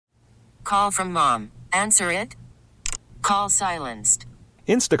call from mom. Answer it. Call silenced.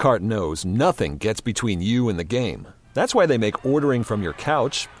 Instacart knows nothing gets between you and the game. That's why they make ordering from your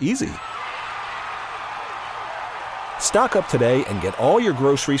couch easy. Stock up today and get all your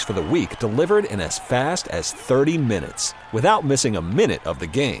groceries for the week delivered in as fast as 30 minutes without missing a minute of the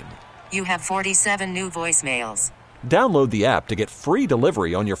game. You have 47 new voicemails. Download the app to get free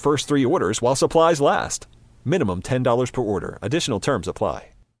delivery on your first 3 orders while supplies last. Minimum $10 per order. Additional terms apply.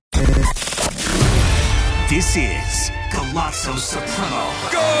 This is Golazo Supremo.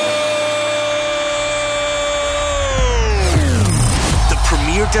 Go! The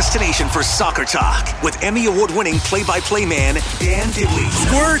premier destination for soccer talk with Emmy award-winning play-by-play man Dan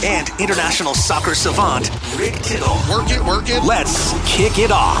Dibs. Word. And international soccer savant Rick Tittle. Work it. Let's kick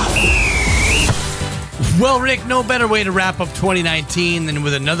it off. Well, Rick, no better way to wrap up 2019 than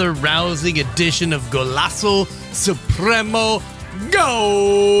with another rousing edition of Golazo Supremo.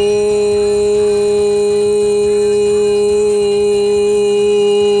 Go!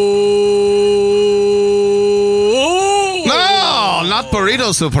 No, not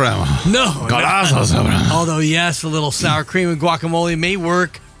Burrito Supremo. No. Golazo Supremo. Although, yes, a little sour cream and guacamole may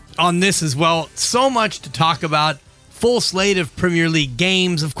work on this as well. So much to talk about. Full slate of Premier League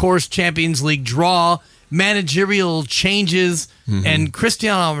games, of course, Champions League draw, managerial changes, and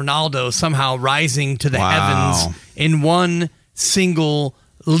Cristiano Ronaldo somehow rising to the heavens in one single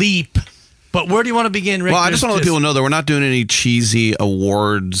leap. But where do you want to begin, Rick? Well, I just want to let people know that we're not doing any cheesy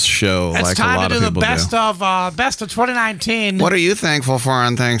awards show like a lot of people do. It's time to do the best of 2019. What are you thankful for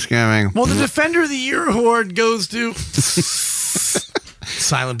on Thanksgiving? Well, the Defender of the Year award goes to...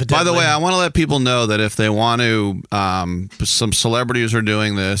 Silent but deadly. By the way, I want to let people know that if they want to, some celebrities are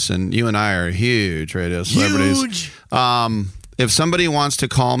doing this, and you and I are huge radio celebrities. Huge. If somebody wants to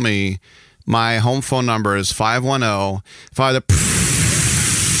call me, my home phone number is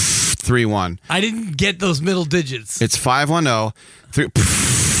 510-31. I didn't get those middle digits. It's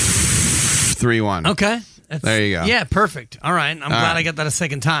 510-31. Okay. There you go. Yeah, perfect. All right. I'm glad I got that a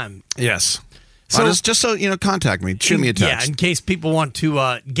second time. Yes. So just so you know, contact me. Shoot me a text. Yeah, in case people want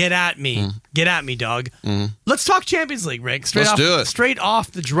to get at me. Get at me, dog. Let's talk Champions League, Rick. Let's do it. Straight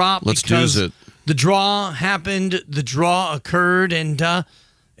off the drop. Let's do it. The draw happened. The draw occurred. And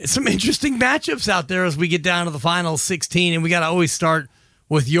some interesting matchups out there as we get down to the final 16. And we got to always start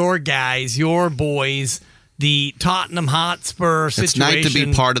with your guys, your boys, the Tottenham Hotspur situation. It's nice to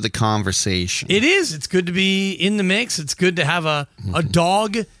be part of the conversation. It is. It's good to be in the mix. It's good to have a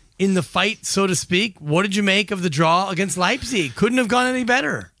dog in the fight, so to speak. What did you make of the draw against Leipzig? Couldn't have gone any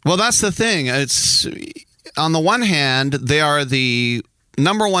better. Well, that's the thing. It's on the one hand, they are the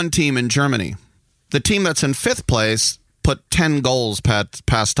number one team in Germany. The team that's in fifth place put 10 goals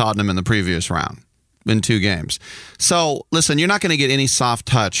past Tottenham in the previous round in 2 games. So, listen, you're not going to get any soft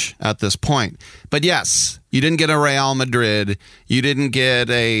touch at this point. But yes, you didn't get a Real Madrid. You didn't get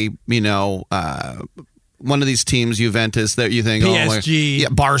a, one of these teams, Juventus, that you think,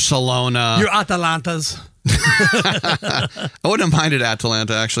 PSG, Barcelona. Your Atalantas. I wouldn't have minded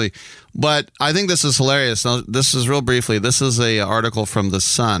Atalanta, actually. But I think this is hilarious. Now, this is real briefly. This is an article from The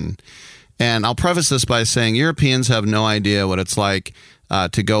Sun. And I'll preface this by saying Europeans have no idea what it's like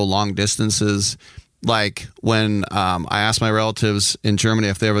to go long distances. Like when I ask my relatives in Germany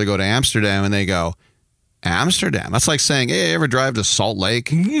if they ever go to Amsterdam, and they go, Amsterdam? That's like saying, hey, you ever drive to Salt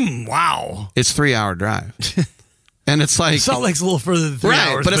Lake? Wow. It's 3-hour drive. And it's like... Salt Lake's a little further than 3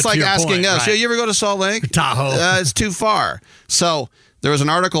 hours. But it's like asking us, right. you ever go to Salt Lake? Tahoe. It's too far. So there was an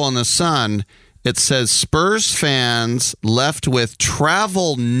article in The Sun. It says Spurs fans left with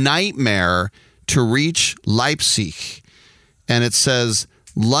travel nightmare to reach Leipzig. And it says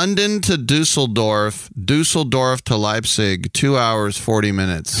London to Dusseldorf, Dusseldorf to Leipzig, 2 hours, 40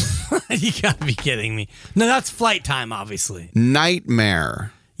 minutes. You gotta be kidding me. No, that's flight time, obviously.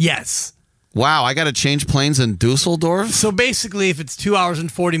 Nightmare. Yes. Wow, I got to change planes in Dusseldorf? So basically, if it's 2 hours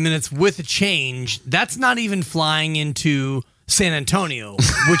and 40 minutes with a change, that's not even flying into San Antonio,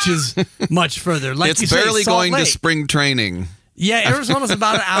 which is much further. Like it's you barely say, Salt going Lake. to spring training. Yeah, Arizona's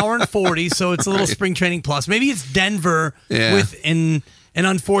about an hour and 40, so it's a little spring training plus. Maybe it's Denver with an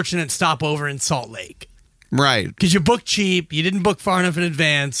unfortunate stopover in Salt Lake. Right. Because you booked cheap, you didn't book far enough in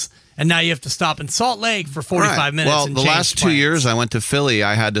advance, and now you have to stop in Salt Lake for 45 minutes. Well, and the last 2 years I went to Philly,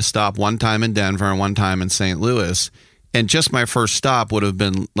 I had to stop one time in Denver and one time in St. Louis. And just my first stop would have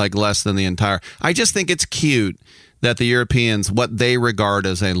been like less than the entire. I just think it's cute that the Europeans, what they regard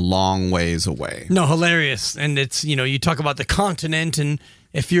as a long ways away. No, hilarious. And it's, you talk about the continent and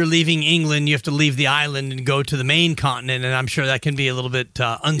if you're leaving England, you have to leave the island and go to the main continent, and I'm sure that can be a little bit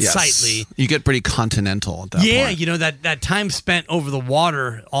unsightly. Yes. You get pretty continental at that point. Yeah, you know, that time spent over the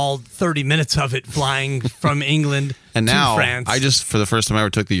water, all 30 minutes of it flying from England and to now, France. I just, for the first time I ever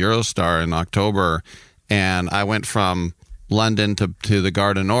took the Eurostar in October, and I went from London to the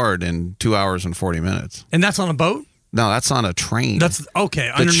Gare du Nord in 2 hours and 40 minutes. And that's on a boat? No, that's on a train. That's okay.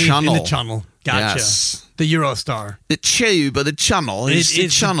 Underneath channel. In the channel. Gotcha. Yes. The Eurostar. The tube or the channel. It's the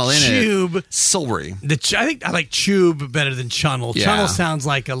channel in tube. it. Silvery. I think I like tube better than channel. Yeah. Channel sounds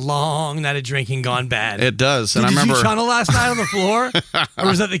like a long night of drinking gone bad. It does. And Did I remember you channel last night on the floor? Or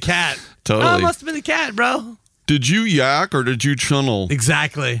was that the cat? Totally. Oh, it must have been the cat, bro. Did you yak or did you channel?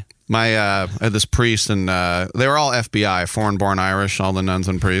 Exactly. I had this priest, and they were all FBI, foreign-born Irish, all the nuns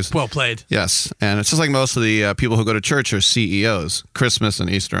and priests. Well played. Yes, and it's just like most of the people who go to church are CEOs, Christmas and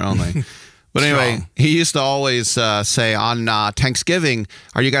Easter only. But anyway, Strong. he used to always say on Thanksgiving,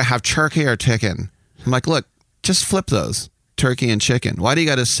 are you going to have turkey or chicken? I'm like, look, just flip those, turkey and chicken. Why do you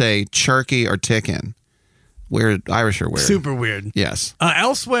got to say turkey or chicken? Weird. Irish are weird. Super weird. Yes.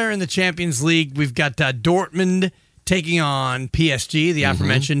 Elsewhere in the Champions League, we've got Dortmund taking on PSG, the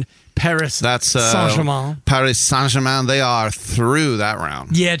aforementioned Paris Saint-Germain. Paris Saint-Germain, they are through that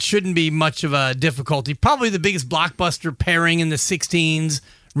round. Yeah, it shouldn't be much of a difficulty. Probably the biggest blockbuster pairing in the 16s,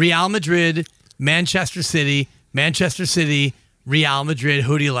 Real Madrid, Manchester City, Real Madrid.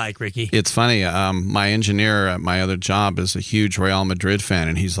 Who do you like, Ricky? It's funny. My engineer at my other job is a huge Real Madrid fan,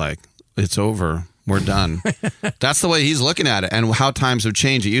 and he's like, it's over. We're done. That's the way he's looking at it, and how times have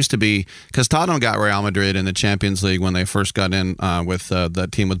changed. It used to be, because Tottenham got Real Madrid in the Champions League when they first got in with the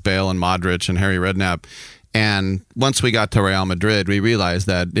team with Bale and Modric and Harry Redknapp. And once we got to Real Madrid, we realized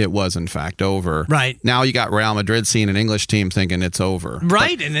that it was, in fact, over. Right. Now you got Real Madrid seeing an English team thinking it's over.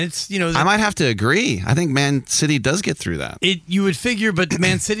 Right, But and it's, you know... I might have to agree. I think Man City does get through that. You would figure, but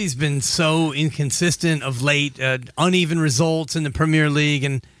Man City's been so inconsistent of late, uneven results in the Premier League,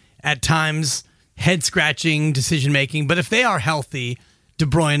 and at times head-scratching decision-making. But if they are healthy, De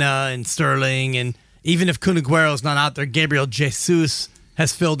Bruyne and Sterling, and even if Kun Aguero's not out there, Gabriel Jesus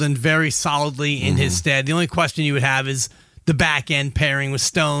has filled in very solidly in his stead. The only question you would have is the back-end pairing with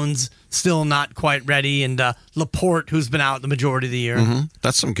Stones, still not quite ready, and Laporte, who's been out the majority of the year.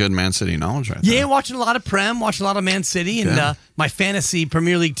 That's some good Man City knowledge right Yeah, there. watching a lot of watching a lot of Man City, and my fantasy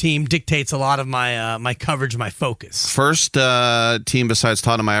Premier League team dictates a lot of my my coverage, my focus. First team besides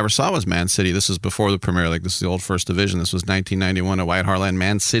Tottenham I ever saw was Man City. This is before the Premier League. This is the old First Division. This was 1991 at White Hart Lane.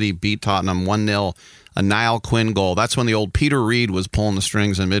 Man City beat Tottenham 1-0. A Niall Quinn goal. That's when the old Peter Reid was pulling the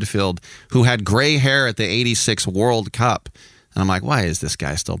strings in midfield, who had gray hair at the 86 World Cup. And I'm like, why is this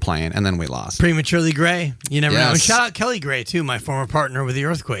guy still playing? And then we lost. Prematurely Gray. You never know. And Yes. shout out Kelly Gray, too, my former partner with the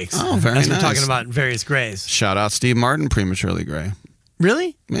Earthquakes. Oh, very As we're nice. talking about various Grays. Shout out Steve Martin, prematurely gray.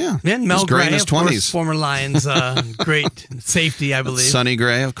 Really? Yeah. And Mel He's gray Gray, in his of course, 20s. former Lions, great safety, I believe. Sonny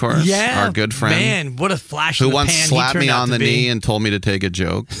Gray, of course. Yeah. Our good friend. Man, what a flash Who in the once pan slapped he me turned out on to the be. knee and told me to take a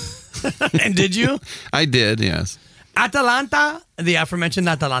joke. And did you? I did, yes. Atalanta, the aforementioned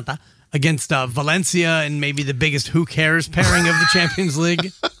Atalanta, against Valencia and maybe the biggest who cares pairing of the Champions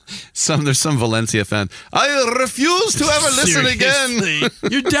League. There's some Valencia fan. I refuse to ever listen again. Seriously.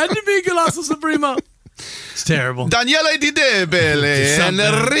 You're dead to me, Golazo Supremo. It's terrible. Daniele Di Debele and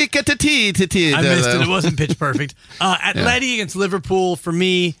Something. Enrique Titi. I missed it. It wasn't pitch perfect. Atleti against Liverpool, for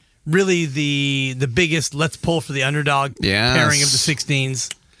me, really the biggest let's pull for the underdog Yes. pairing of the 16s.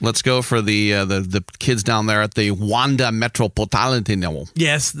 Let's go for the kids down there at the Wanda Metropolitano.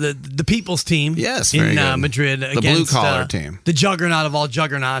 Yes, the people's team. Yes, in very good. Madrid, The against blue-collar team. the juggernaut of all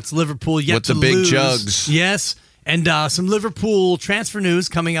juggernauts, Liverpool. Yet With to the big lose. jugs. Yes, and some Liverpool transfer news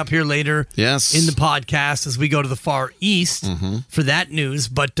coming up here later. Yes. in the podcast as we go to the Far East for that news.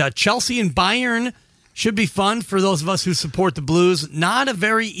 But Chelsea and Bayern should be fun for those of us who support the Blues. Not a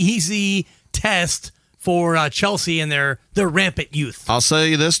very easy test for Chelsea and their rampant youth. I'll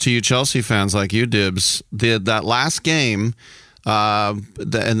say this to you Chelsea fans like you, Dibs. That last game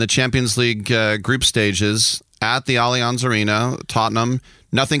in the Champions League group stages at the Allianz Arena, Tottenham,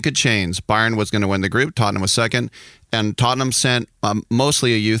 nothing could change. Bayern was going to win the group. Tottenham was second. And Tottenham sent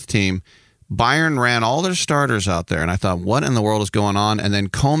mostly a youth team. Bayern ran all their starters out there. And I thought, what in the world is going on? And then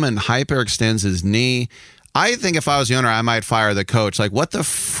Coman hyperextends his knee. I think if I was the owner, I might fire the coach. Like, what the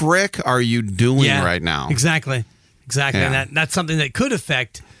frick are you doing right now? Exactly. Yeah. And that's something that could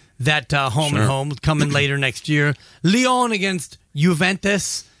affect that home and home coming later next year. Lyon against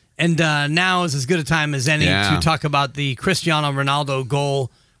Juventus. And now is as good a time as any to talk about the Cristiano Ronaldo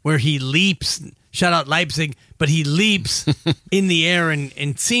goal where he leaps, shout out Leipzig, but he leaps in the air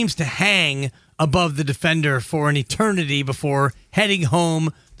and seems to hang above the defender for an eternity before heading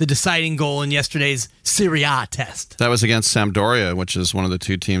home the deciding goal in yesterday's Serie A test. That was against Sampdoria, which is one of the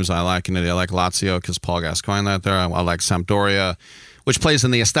two teams I like. And I like Lazio because Paul Gascoigne out there. I like Sampdoria, which plays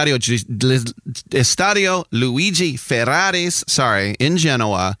in the Estadio Luigi Ferraris, in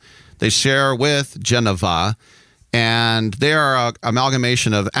Genoa. They share with Genova, and they are an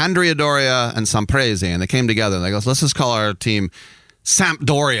amalgamation of Andrea Doria and Sampresi, and they came together, and they go, let's just call our team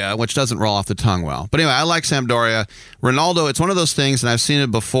Sampdoria, which doesn't roll off the tongue well. But anyway, I like Sampdoria. Ronaldo, it's one of those things, and I've seen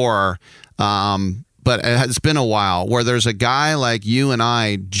it before, but it's been a while, where there's a guy like you and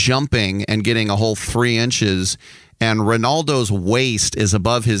I jumping and getting a whole 3 inches, and Ronaldo's waist is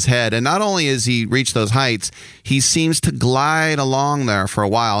above his head. And not only has he reached those heights, he seems to glide along there for a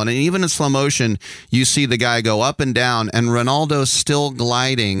while. And even in slow motion, you see the guy go up and down, and Ronaldo's still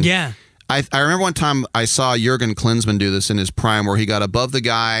gliding. Yeah. I remember one time I saw Jurgen Klinsmann do this in his prime, where he got above the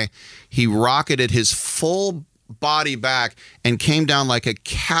guy, he rocketed his full body back and came down like a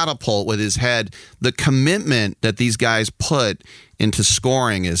catapult with his head. The commitment that these guys put into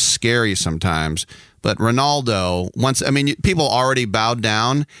scoring is scary sometimes. But Ronaldo, people already bowed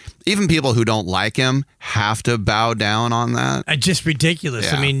down. Even people who don't like him have to bow down on that. Just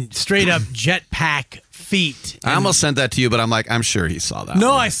ridiculous. Yeah. Straight up jetpack feet. I almost sent that to you, but I'm sure he saw that.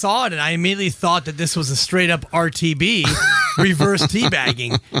 No, I saw it, and I immediately thought that this was a straight up RTB, reverse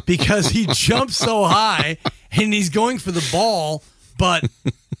teabagging, because he jumps so high, and he's going for the ball, but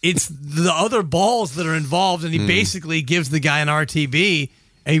it's the other balls that are involved, and he basically gives the guy an RTB,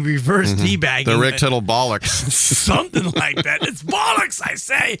 a reverse teabagging. The Rick Tittle bollocks. Something like that. It's bollocks, I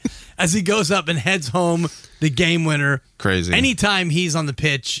say, as he goes up and heads home the game winner. Crazy. Anytime he's on the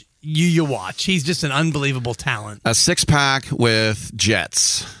pitch, you watch. He's just an unbelievable talent. A 6-pack with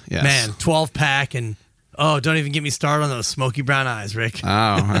Jets. Yes. Man, 12-pack, and don't even get me started on those smoky brown eyes, Rick.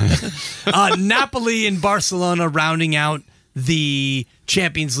 Oh. Napoli and Barcelona rounding out the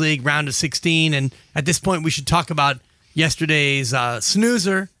Champions League round of 16, and at this point we should talk about yesterday's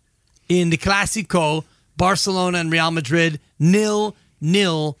snoozer in the Clásico. Barcelona and Real Madrid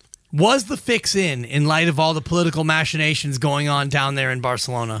 0-0. Was the fix in light of all the political machinations going on down there in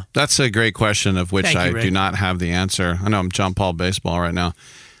Barcelona? That's a great question, of which I do not have the answer. I know I'm John Paul baseball right now.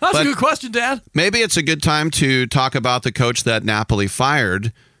 That's a good question, Dad. Maybe it's a good time to talk about the coach that Napoli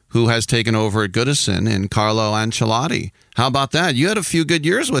fired, who has taken over at Goodison, in Carlo Ancelotti. How about that? You had a few good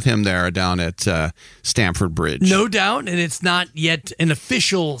years with him there down at Stamford Bridge. No doubt, and it's not yet an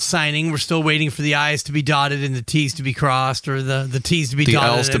official signing. We're still waiting for the I's to be dotted and the T's to be crossed, or the T's to be dotted.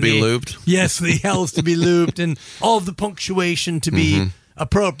 The L's to be looped? Yes, the L's to be looped, and all of the punctuation to be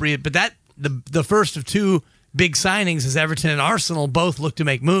appropriate. But the first of 2 big signings is Everton and Arsenal. Both look to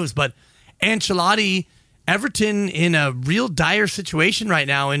make moves, but Ancelotti... Everton in a real dire situation right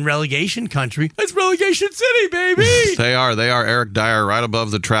now in relegation country. It's relegation city, baby! They are. Eric Dyer right above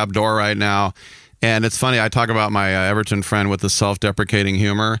the trap door right now. And it's funny, I talk about my Everton friend with the self-deprecating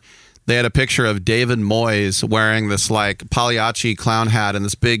humor. They had a picture of David Moyes wearing this Pagliacci clown hat and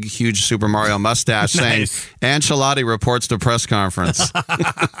this big, huge Super Mario mustache saying, Ancelotti reports to press conference.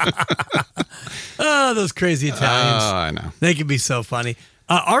 Oh, those crazy Italians. Oh, I know. They can be so funny.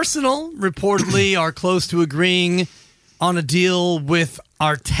 Arsenal reportedly are close to agreeing on a deal with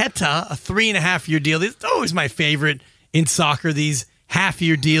Arteta, a 3.5-year deal. It's always my favorite in soccer, these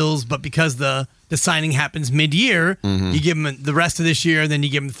half-year deals, but because the signing happens mid-year, you give them the rest of this year, then you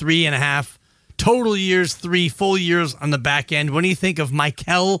give them 3.5 total years, 3 full years on the back end. What do you think of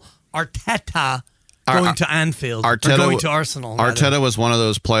Mikel Arteta going to Anfield, or going to Arsenal? Arteta was one of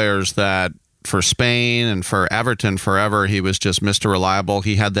those players that, for Spain and for Everton forever, he was just Mr. Reliable.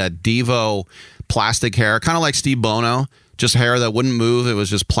 He had that Devo plastic hair, kind of like Steve Bono, just hair that wouldn't move. It was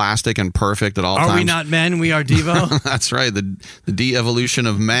just plastic and perfect at all times. Are we not men? We are Devo? That's right, the de-evolution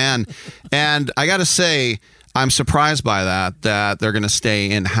of man. And I got to say, I'm surprised by that they're going to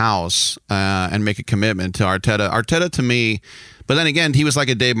stay in-house and make a commitment to Arteta. Arteta, to me, but then again, he was like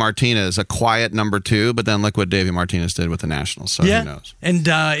a Dave Martinez, a quiet number 2, but then look what Davey Martinez did with the Nationals, so who knows? And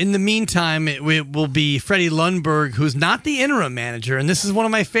in the meantime, it will be Freddie Lundberg, who's not the interim manager, and this is one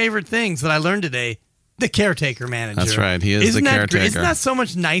of my favorite things that I learned today, the caretaker manager. That's right, he is the caretaker. Isn't that so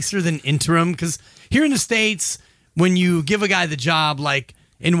much nicer than interim? Because here in the States, when you give a guy the job, like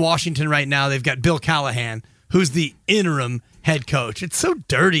in Washington right now, they've got Bill Callahan, who's the interim head coach. It's so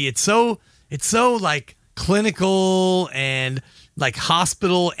dirty. It's so like clinical and like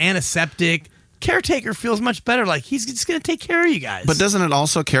hospital antiseptic. Caretaker feels much better. Like he's just going to take care of you guys. But doesn't it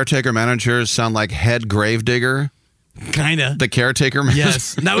also, caretaker managers, sound like head gravedigger? Kinda. The caretaker manager?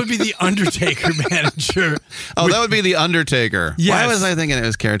 Yes. That would be the Undertaker manager. Oh, that would be the Undertaker. Yes. Why was I thinking it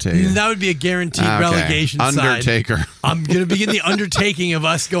was caretaker? That would be a guaranteed relegation Undertaker. side. I'm going to begin the undertaking of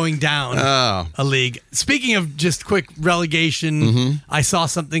us going down a league. Speaking of just quick relegation, I saw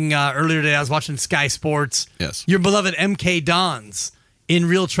something earlier today. I was watching Sky Sports. Yes. Your beloved MK Dons in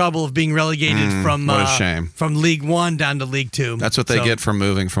real trouble of being relegated from what a shame. From League One down to League Two. That's what they get for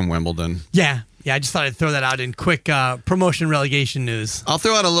moving from Wimbledon. Yeah, I just thought I'd throw that out in quick promotion relegation news. I'll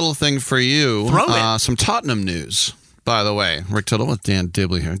throw out a little thing for you. Throw it. Some Tottenham news, by the way. Rick Tittle with Dan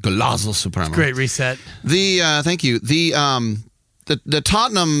Dibley here. Golazo Supremo. Great reset. Thank you. The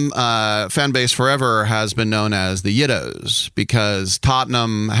Tottenham fan base forever has been known as the Yiddos because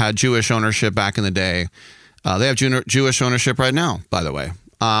Tottenham had Jewish ownership back in the day. They have Jewish ownership right now, by the way.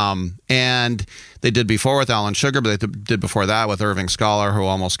 And they did before with Alan Sugar, but they did before that with Irving Scholar, who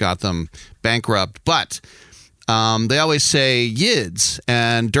almost got them bankrupt. But they always say Yids,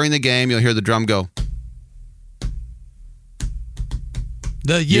 and during the game, you'll hear the drum go.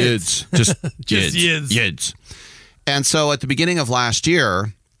 The Yids. Just Yids. Yids. And so at the beginning of last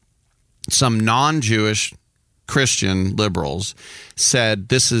year, some non-Jewish Christian liberals said,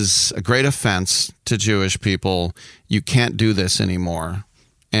 this is a great offense to Jewish people. You can't do this anymore.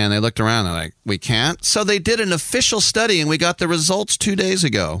 And they looked around and they're like, we can't? So they did an official study and we got the results 2 days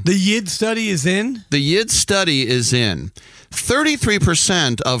ago. The Yid study is in? The Yid study is in.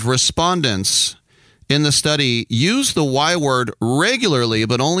 33% of respondents in the study use the Y word regularly,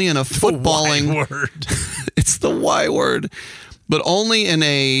 but only in a footballing... The Y word. It's the Y word, but only in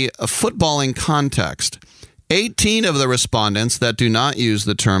a footballing context. 18 of the respondents that do not use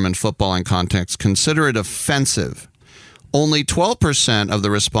the term in footballing context consider it offensive. Only 12% of the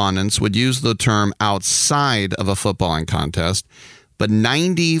respondents would use the term outside of a footballing contest, but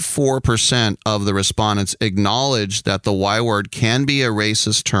 94% of the respondents acknowledge that the Y word can be a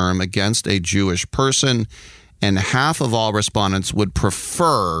racist term against a Jewish person, and half of all respondents would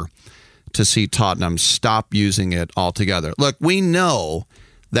prefer to see Tottenham stop using it altogether. Look, we know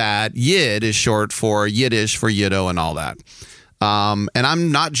that Yid is short for Yiddish, for Yiddo, and all that. And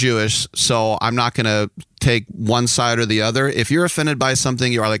I'm not Jewish, so I'm not going to take one side or the other. If you're offended by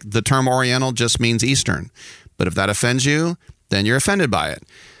something, you are like, the term Oriental just means Eastern. But if that offends you, then you're offended by it.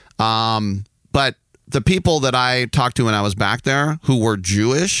 But the people that I talked to when I was back there who were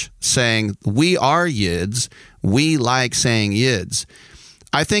Jewish saying, we are Yids, we like saying Yids.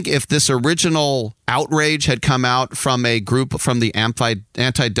 I think if this original outrage had come out from a group from the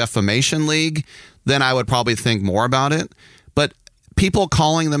Anti-Defamation League, then I would probably think more about it. But people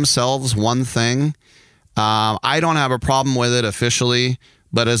calling themselves one thing, I don't have a problem with it officially.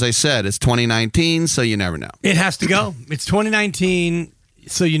 But as I said, it's 2019, so you never know. It has to go. It's 2019,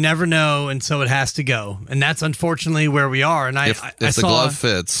 so you never know, and so it has to go. And that's unfortunately where we are. And if the glove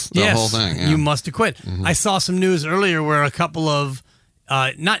fits, the whole thing. Yeah. You must acquit. Mm-hmm. I saw some news earlier where a couple of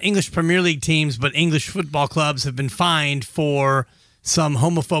not English Premier League teams, but English football clubs have been fined for some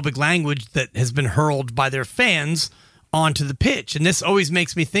homophobic language that has been hurled by their fans onto the pitch. And this always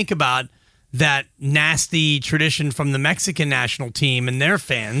makes me think about that nasty tradition from the Mexican national team and their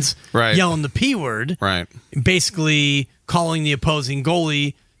fans yelling the P word, basically calling the opposing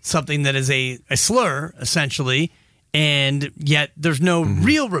goalie something that is a slur, essentially. And yet there's no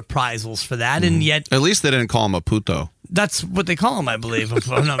real reprisals for that. And yet... At least they didn't call him a puto. That's what they call him, I believe,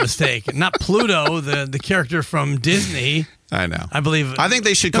 if I'm not mistaken. Not Pluto, the character from Disney. I know. I believe. I think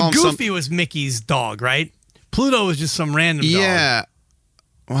they should call him Goofy was Mickey's dog, right? Pluto was just some random dog. Yeah.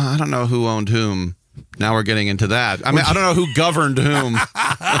 Well, I don't know who owned whom. Now we're getting into that. I mean, I don't know who governed whom.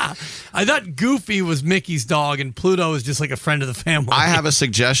 I thought Goofy was Mickey's dog and Pluto was just like a friend of the family. I have a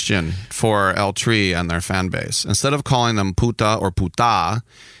suggestion for El Tri and their fan base. Instead of calling them puta or puta,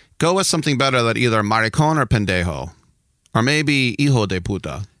 go with something better that either maricon or pendejo. Or maybe hijo de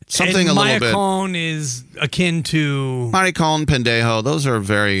puta. Something and a little bit. Maricon is akin to... Maricon, pendejo, those are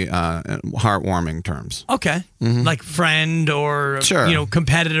very heartwarming terms. Okay. Mm-hmm. Like friend or,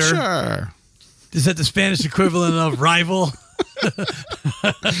 competitor. Sure. Is that the Spanish equivalent of rival?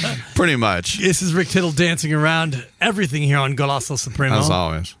 Pretty much. This is Rick Tittle dancing around everything here on Golazo Supremo. As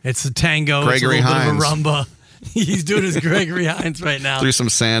always. It's a tango. Gregory it's a little Hines. bit of a rumba. He's doing his Gregory Hines right now. Threw some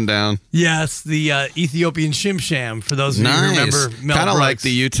sand down. Yes, the Ethiopian Shim Sham, for those of you who remember Mel Kind of Brooks. like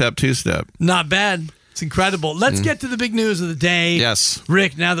the UTEP two-step. Not bad. It's incredible. Let's get to the big news of the day. Yes.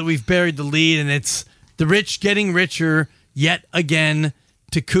 Rick, now that we've buried the lead, and it's the rich getting richer yet again.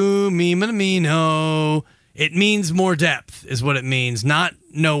 Takumi Minamino. It means more depth is what it means. Not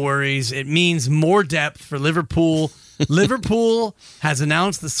no worries. It means more depth for Liverpool Liverpool has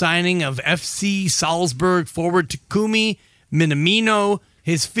announced the signing of FC Salzburg forward Takumi Minamino.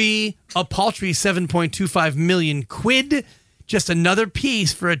 His fee, a paltry 7.25 million quid. Just another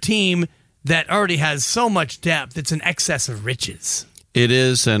piece for a team that already has so much depth. It's an excess of riches. It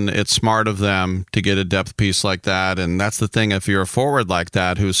is, and it's smart of them to get a depth piece like that. And that's the thing, if you're a forward like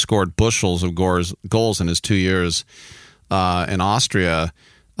that who's scored bushels of goals in his 2 years in Austria,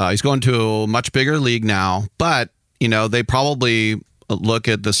 he's going to a much bigger league now. But, they probably look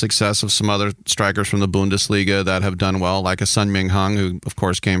at the success of some other strikers from the Bundesliga that have done well, like a Sun Ming-hung, who, of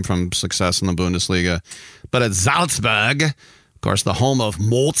course, came from success in the Bundesliga. But at Salzburg, of course, the home of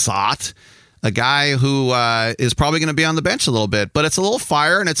Mozart, a guy who is probably going to be on the bench a little bit. But it's a little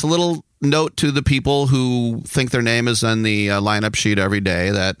fire, and it's a little note to the people who think their name is on the lineup sheet every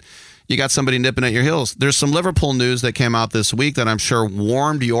day that you got somebody nipping at your heels. There's some Liverpool news that came out this week that I'm sure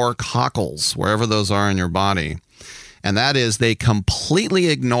warmed your cockles, wherever those are in your body. And that is they completely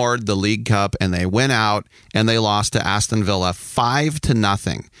ignored the League Cup, and they went out and they lost to Aston Villa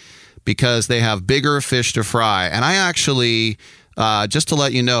 5-0 because they have bigger fish to fry. And I actually... just to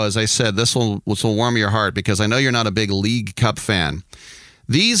let you know, as I said, this will warm your heart because I know you're not a big League Cup fan.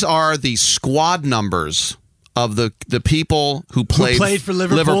 These are the squad numbers of the people who played for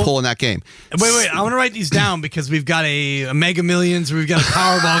Liverpool in that game. Wait, I want to write these down because we've got a Mega Millions, we've got a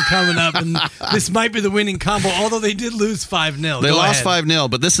Powerball coming up, and this might be the winning combo, although they did lose 5-0. They lost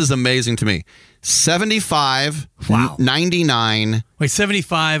 5-0, but this is amazing to me. 75, wow. 99. Wait,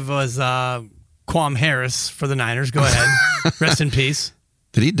 75 was... Quam Harris for the Niners. Go ahead. Rest in peace.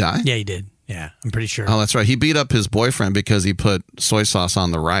 Did he die? Yeah, he did. Yeah, I'm pretty sure. Oh, that's right. He beat up his boyfriend because he put soy sauce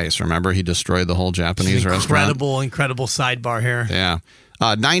on the rice. Remember? He destroyed the whole Japanese restaurant. Incredible sidebar here. Yeah.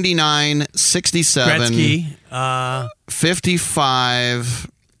 99, 67, Gretzky,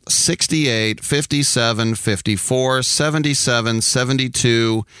 55, 68, 57, 54, 77,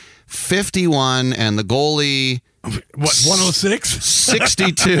 72, 51, and the goalie... What, 106?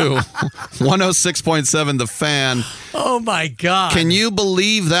 62. 106.7, the fan. Oh, my God. Can you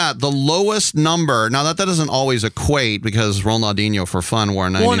believe that? The lowest number. Now, that doesn't always equate because Ronaldinho, for fun, wore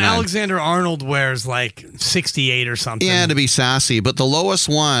 99. Well, and Alexander-Arnold wears like 68 or something. Yeah, to be sassy. But the lowest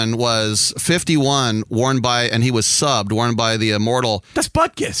one was 51, worn by, and he was subbed, worn by the immortal... That's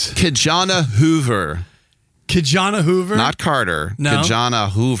Butkus. Kijana Hoover. Kijana Hoover? Not Carter. No. Kijana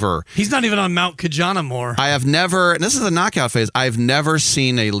Hoover. He's not even on Mount Kijana more. I have never, and this is the knockout phase, I've never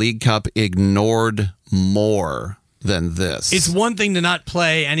seen a League Cup ignored more than this. It's one thing to not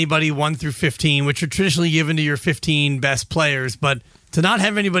play anybody 1 through 15, which are traditionally given to your 15 best players, but to not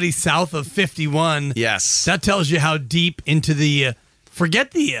have anybody south of 51, yes, that tells you how deep into the,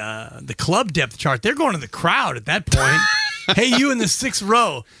 forget the club depth chart. They're going to the crowd at that point. Hey, you in the 6th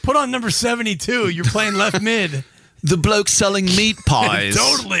row, put on number 72. You're playing left mid. The bloke selling meat pies.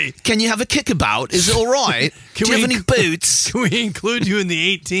 Totally. Can you have a kickabout? Is it all right? Do you have any boots? Can we include you in the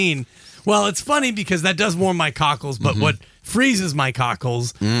 18? Well, it's funny because that does warm my cockles, but what freezes my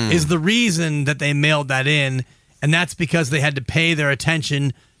cockles is the reason that they mailed that in, and that's because they had to pay their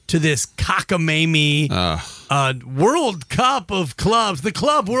attention to this cockamamie World Cup of clubs, the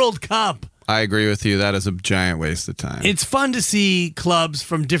Club World Cup. I agree with you. That is a giant waste of time. It's fun to see clubs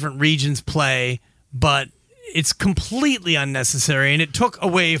from different regions play, but it's completely unnecessary, and it took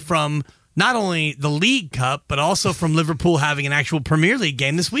away from not only the League Cup, but also from Liverpool having an actual Premier League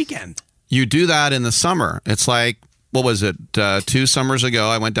game this weekend. You do that in the summer. It's like, what was it, 2 summers ago,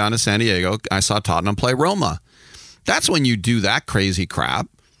 I went down to San Diego. I saw Tottenham play Roma. That's when you do that crazy crap,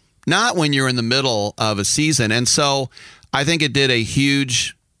 not when you're in the middle of a season. And so I think it did a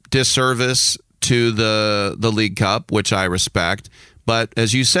huge disservice to the League Cup, which I respect. But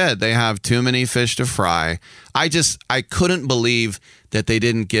as you said, they have too many fish to fry. I couldn't believe that they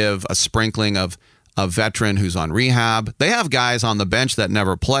didn't give a sprinkling of a veteran who's on rehab. They have guys on the bench that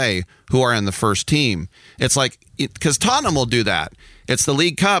never play who are in the first team. It's like, because Tottenham will do that. It's the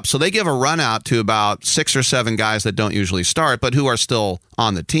League Cup, so they give a run out to about 6 or 7 guys that don't usually start, but who are still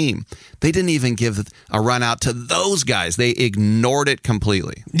on the team. They didn't even give a run out to those guys. They ignored it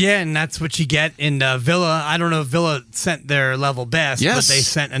completely. Yeah, and that's what you get in Villa. I don't know if Villa sent their level best, yes, but they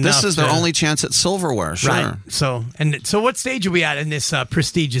sent enough. This is their only chance at silverware, sure. Right. So what stage are we at in this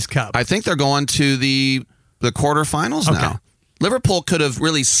prestigious cup? I think they're going to the quarterfinals now. Liverpool could have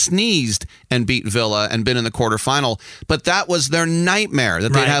really sneezed and beat Villa and been in the quarterfinal, but that was their nightmare,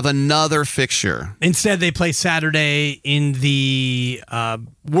 that they'd have another fixture. Instead, they play Saturday in the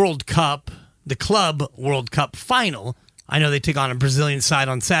World Cup, the Club World Cup final I know they take on a Brazilian side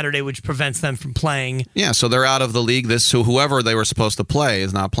on Saturday, which prevents them from playing. Yeah, so they're out of the league. So whoever they were supposed to play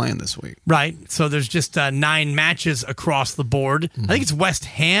is not playing this week. Right. So there's just 9 matches across the board. I think it's West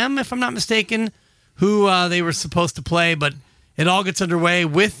Ham, if I'm not mistaken, who they were supposed to play. But it all gets underway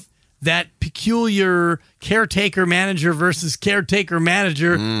with that peculiar caretaker manager versus caretaker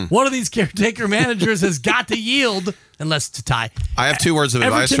manager. One of these caretaker managers has got to yield, unless it's a tie. I have 2 words of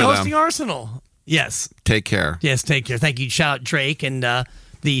advice Everton for hosting them. Arsenal. Yes. Take care. Yes, take care. Thank you. Shout out Drake and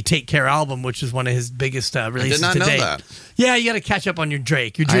the Take Care album, which is one of his biggest releases to date. I did not know that. Yeah, you got to catch up on your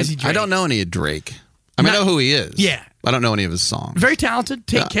Drake, your Drizzy Drake. I don't know any of Drake. I mean, I know who he is. Yeah. I don't know any of his songs. Very talented.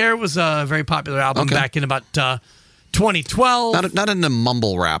 Take Care was a very popular album back in about 2012. Not into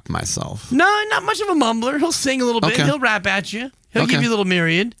mumble rap myself. No, not much of a mumbler. He'll sing a little bit. Okay. He'll rap at you. He'll give you a little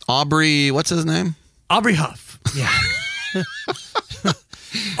myriad. Aubrey, what's his name? Aubrey Huff. Yeah.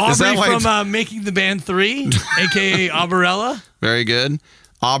 Aubrey from Making the Band 3, a.k.a. Aubrella. Very good.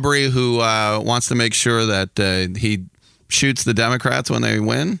 Aubrey, who wants to make sure that he shoots the Democrats when they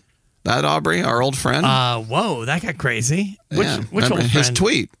win. That Aubrey, our old friend. Whoa, that got crazy. Which old friend? His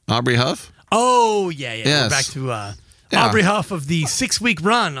tweet, Aubrey Huff. Oh, yeah. Yes. We're back to Aubrey Huff of the 6-week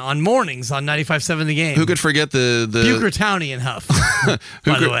run on mornings on 95.7 The Game. Who could forget the Buchertownian Huff,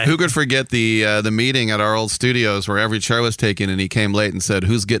 by the way. Who could forget the meeting at our old studios where every chair was taken and he came late and said,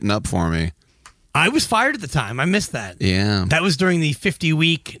 "Who's getting up for me?" I was fired at the time. I missed that. Yeah. That was during the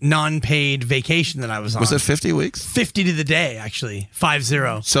 50-week non-paid vacation that I was on. Was it 50 weeks? 50 to the day, actually.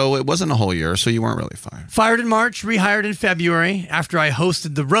 50. So it wasn't a whole year, so you weren't really fired. Fired in March, rehired in February after I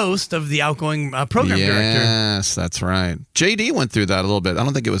hosted the roast of the outgoing program director. Yes, that's right. JD went through that a little bit. I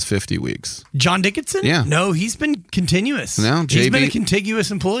don't think it was 50 weeks. John Dickinson? Yeah. No, he's been continuous. No, he's been a contiguous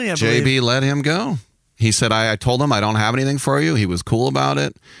employee, I believe. JB let him go. He said, I told him I don't have anything for you. He was cool about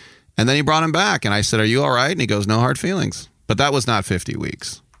it. And then he brought him back, and I said, "Are you all right?" And he goes, "No hard feelings." But that was not 50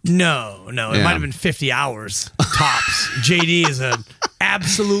 weeks. No. It might have been 50 hours, tops. JD is an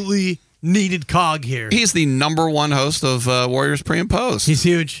absolutely needed cog here. He's the #1 host of Warriors Pre and Post. He's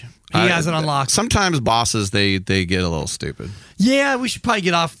huge. He has it unlocked. Sometimes bosses, they get a little stupid. Yeah, we should probably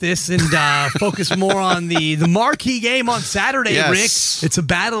get off this and focus more on the marquee game on Saturday, Yes. Rick. It's a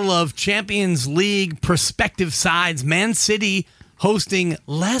battle of Champions League prospective sides. Man City hosting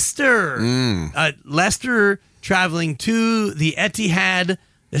Leicester. Leicester traveling to the Etihad.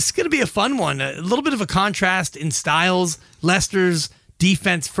 This is going to be a fun one. A little bit of a contrast in styles. Leicester's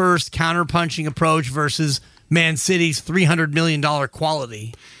defense first, counter-punching approach versus Man City's $300 million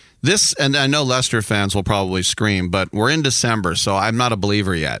quality. This, and I know Leicester fans will probably scream, but we're in December, so I'm not a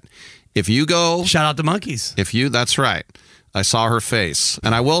believer yet. If you go... Shout out the Monkeys. That's right. I saw her face.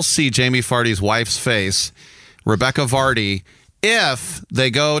 And I will see Jamie Vardy's wife's face, Rebecca Vardy. If they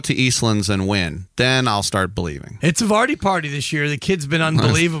go to Eastlands and win, then I'll start believing. It's a Vardy party this year. The kid's been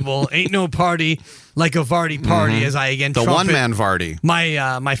unbelievable. Ain't no party like a Vardy party, as I again The trumpet one-man Vardy.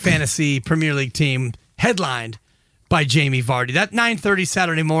 my fantasy Premier League team headlined by Jamie Vardy. That 9:30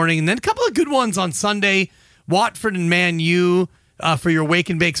 Saturday morning, and then a couple of good ones on Sunday. Watford and Man U for your Wake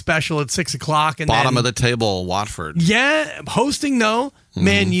and Bake special at 6 o'clock. And Bottom then, of the table, Watford. Yeah, hosting though,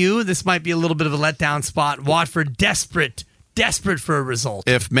 Man U. This might be a little bit of a letdown spot. Watford desperate for a result.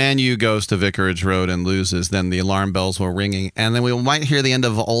 If Man U goes to Vicarage Road and loses, then the alarm bells will ringing, and then we might hear the end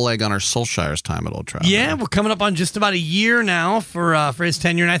of Ole Gunnar Solskjaer's time at Old Trafford. Yeah, we're coming up on just about a year now for his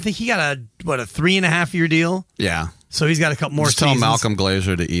tenure, and I think he got a 3.5-year deal. Yeah. So he's got a couple more Just seasons. tell Malcolm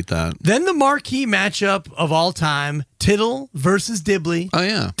Glazer to eat that. Then the marquee matchup of all time, Tittle versus Dibley. Oh,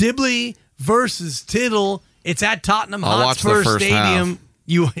 yeah. Dibley versus Tittle. It's at Tottenham I'll watch the Hotspur first Stadium. half.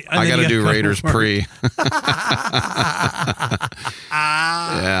 I got to do Raiders pre.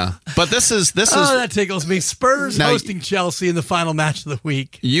 Yeah. But this is that tickles me. Spurs Now, hosting Chelsea in the final match of the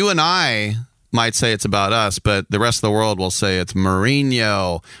week. You and I might say it's about us, but the rest of the world will say it's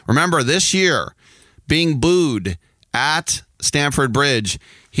Mourinho. Remember, this year, being booed at Stamford Bridge,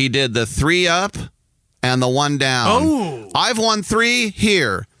 he did the 3 up and the 1 down. Oh. I've won 3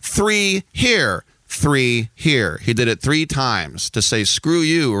 here, 3 here, 3 here. He did it 3 times to say, screw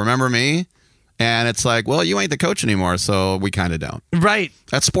you, remember me? And it's like, well, you ain't the coach anymore, so we kind of don't. Right.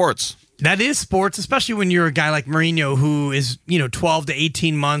 That's sports. That is sports, especially when you're a guy like Mourinho who is, 12 to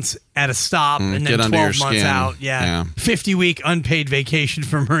 18 months at a stop and then 12 months skin. out. Yeah. 50-week unpaid vacation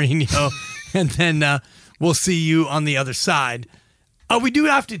for Mourinho. And then we'll see you on the other side. We do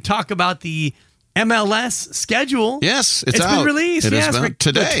have to talk about the MLS schedule. Yes, it's out. been released. It yes, has been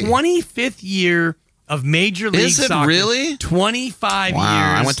today. The 25th year of Major League Soccer. Is it really? 25 Wow,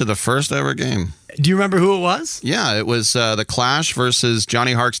 years. I went to the first ever game. Do you remember who it was? Yeah, it was the Clash versus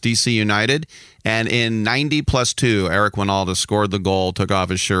Johnny Hark's DC United. And in 90+2, Eric Winalda scored the goal, took off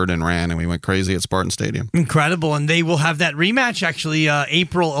his shirt, and ran, and we went crazy at Spartan Stadium. Incredible. And they will have that rematch, actually,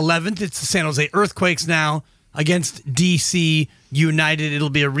 April 11th. It's the San Jose Earthquakes now against DC United. It'll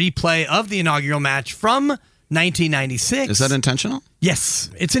be a replay of the inaugural match from 1996. Is that intentional? Yes.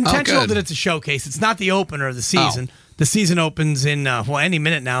 It's intentional that it's a showcase. It's not the opener of the season. Oh. The season opens in, any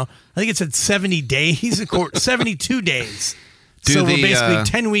minute now. I think it's at 70 days, 72 days. So we're basically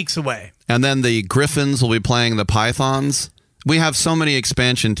 10 weeks away. And then the Griffins will be playing the Pythons. We have so many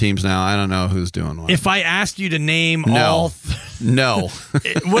expansion teams now. I don't know who's doing what. If I asked you to name No. No.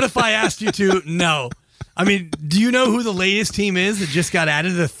 What if I asked you to? No. I mean, do you know who the latest team is that just got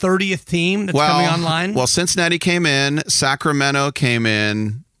added, the 30th team that's coming online? Well, Cincinnati came in, Sacramento came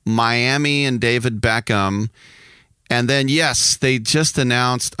in, Miami and David Beckham. And then, yes, they just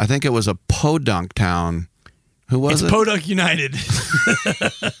announced, I think it was a Podunk town. Who was it? It's Podunk United.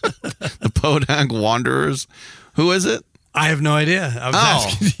 The Podunk Wanderers. Who is it? I have no idea. I was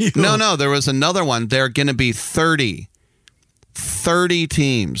asking you. No, there was another one. They're going to be 30. 30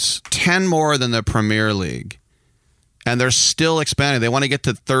 teams, 10 more than the Premier League. And they're still expanding. They want to get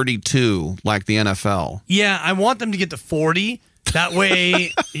to 32 like the NFL. Yeah, I want them to get to 40. That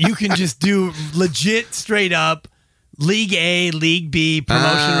way you can just do legit, straight up League A, League B,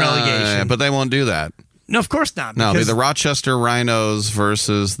 promotion, relegation. But they won't do that. No, of course not. No, it'll be the Rochester Rhinos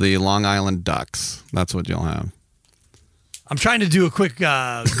versus the Long Island Ducks. That's what you'll have. I'm trying to do a quick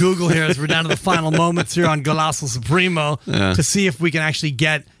Google here as we're down to the final moments here on Golazo Supremo to see if we can actually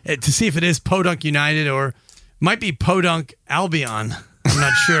get it, to see if it is Podunk United or might be Podunk Albion. I'm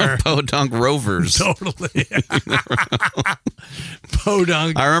not sure. Podunk Rovers. Totally.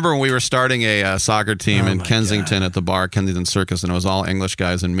 Podunk. I remember when we were starting a soccer team in Kensington at the bar, Kensington Circus, and it was all English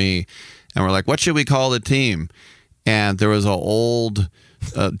guys and me. And we're like, what should we call the team? And there was an old,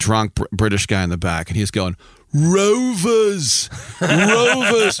 drunk British guy in the back, and he's going, Rovers,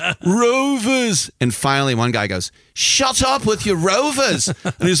 Rovers, Rovers. And finally, one guy goes, shut up with your Rovers.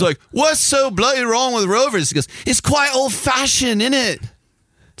 And he's like, what's so bloody wrong with Rovers? He goes, it's quite old-fashioned, isn't it?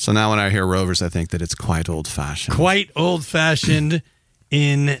 So now when I hear Rovers, I think that it's quite old-fashioned. Quite old-fashioned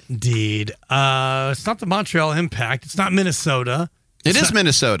indeed. It's not the Montreal Impact. It's not Minnesota. It is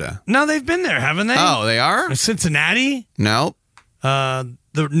Minnesota. No, they've been there, haven't they? Oh, they are? Cincinnati? No. The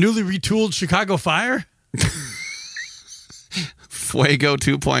newly retooled Chicago Fire? Fuego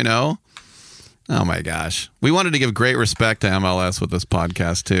 2.0? Oh, my gosh. We wanted to give great respect to MLS with this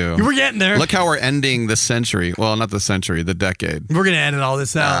podcast, too. We're getting there. Look how we're ending the century. Well, not the century, the decade. We're going to edit all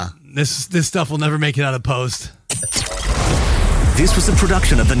this out. This stuff will never make it out of post. This was a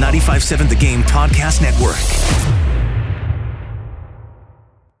production of the 95.7 The Game Podcast Network.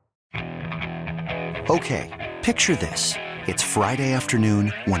 Okay, picture this. It's Friday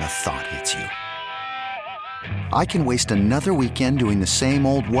afternoon when a thought hits you. I can waste another weekend doing the same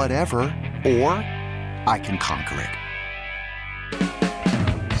old whatever, or I can conquer it.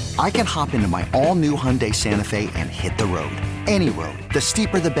 I can hop into my all-new Hyundai Santa Fe and hit the road. Any road. The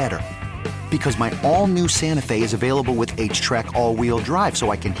steeper, the better. Because my all-new Santa Fe is available with H-Track all-wheel drive,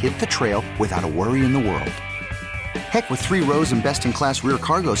 so I can hit the trail without a worry in the world. Heck, with 3 rows and best-in-class rear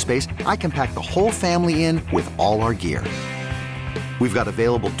cargo space, I can pack the whole family in with all our gear. We've got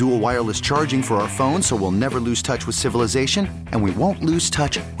available dual wireless charging for our phones, so we'll never lose touch with civilization, and we won't lose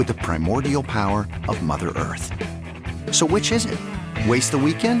touch with the primordial power of Mother Earth. So which is it? Waste the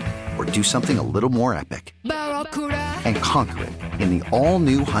weekend or do something a little more epic? And conquer it in the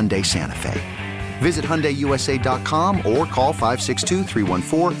all-new Hyundai Santa Fe. Visit HyundaiUSA.com or call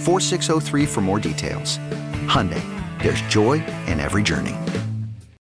 562-314-4603 for more details. Hyundai, there's joy in every journey.